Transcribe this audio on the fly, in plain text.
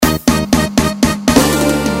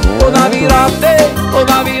virote, ou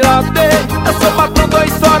na virote. Eu sou patrão, tô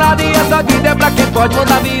estourado e essa vida é pra quem pode. Vou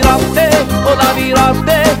na virote, ou na virote.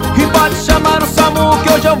 E pode chamar o SAMU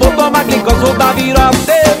que hoje eu vou tomar glicose. Vou na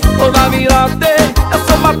virote, ou na virote. Eu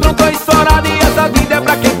sou patrão, tô estourado e essa vida é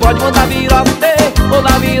pra quem pode. Vou na virote, ou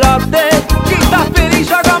na virote. Quem tá feliz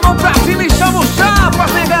joga a mão pra cima e chama o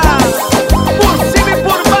Chapas, nega. Por cima e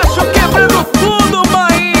por baixo, quebrando tudo,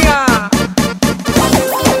 maninha.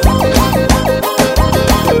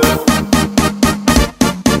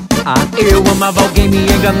 Eu amava alguém, me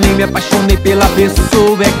enganei, me apaixonei pela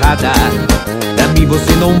pessoa errada. Pra mim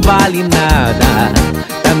você não vale nada,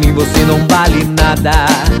 pra mim você não vale nada.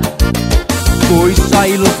 Foi só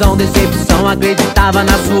ilusão, decepção, acreditava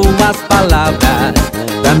nas suas palavras.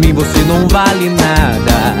 Pra mim você não vale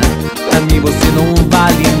nada, pra mim você não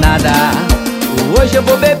vale nada. Hoje eu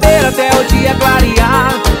vou beber até o dia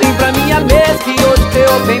clarear. Vem pra minha mesa que hoje tem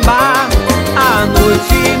open bar. A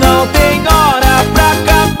noite não tem hora pra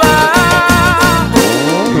acabar.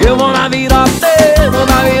 Eu vou na virote, vou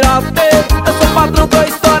na virote. Eu sou patrão, tô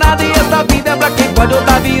estourado e essa vida é pra quem pode. Vou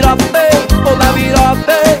na virote, vou na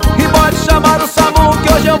virote. E pode chamar o SAMU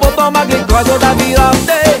que hoje eu vou tomar glicose. Vou na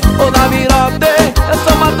virote, vou na virote. Eu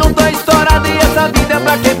sou patrão, tô estourado e essa vida é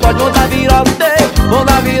pra quem pode. Vou na virote, vou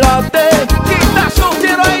na virote. Quem tá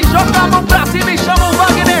solteiro aí, joga a mão pra cima e chama o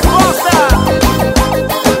Wagner Costa.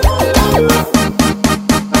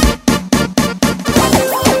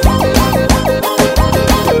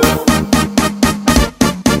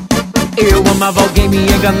 Eu amava alguém, me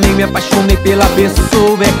enganei, me apaixonei pela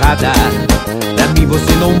pessoa errada. Pra mim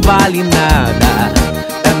você não vale nada,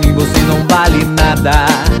 pra mim você não vale nada.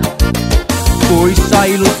 Foi só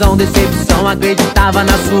ilusão, decepção, acreditava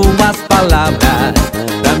nas suas palavras.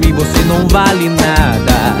 Pra mim você não vale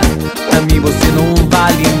nada, pra mim você não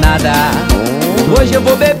vale nada. Hoje eu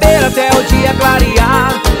vou beber até o dia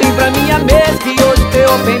clarear. Vem pra minha mesa que hoje tem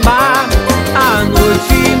open bar. A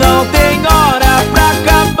noite não tem hora pra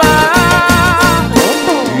acabar.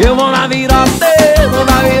 Eu vou na virote, vou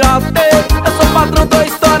na virote. Eu sou patrão, tô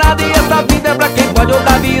estourado e essa vida é pra quem pode. Vou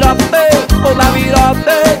na virote, vou na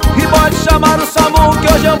virote. E pode chamar o SAMU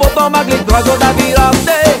que hoje eu vou tomar glicose. Vou na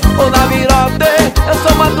virote, vou na virote. Eu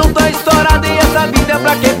sou patrão, tô estourado e essa vida é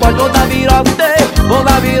pra quem pode. Vou na virote, vou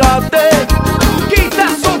na virote. Quem tá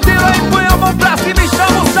solteiro aí põe a mão pra cima e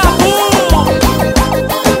chama o SAMU.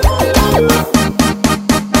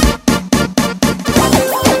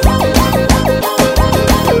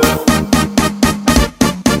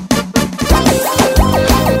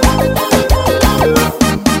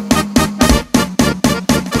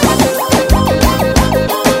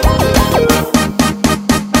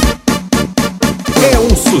 É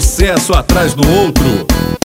um sucesso atrás do outro.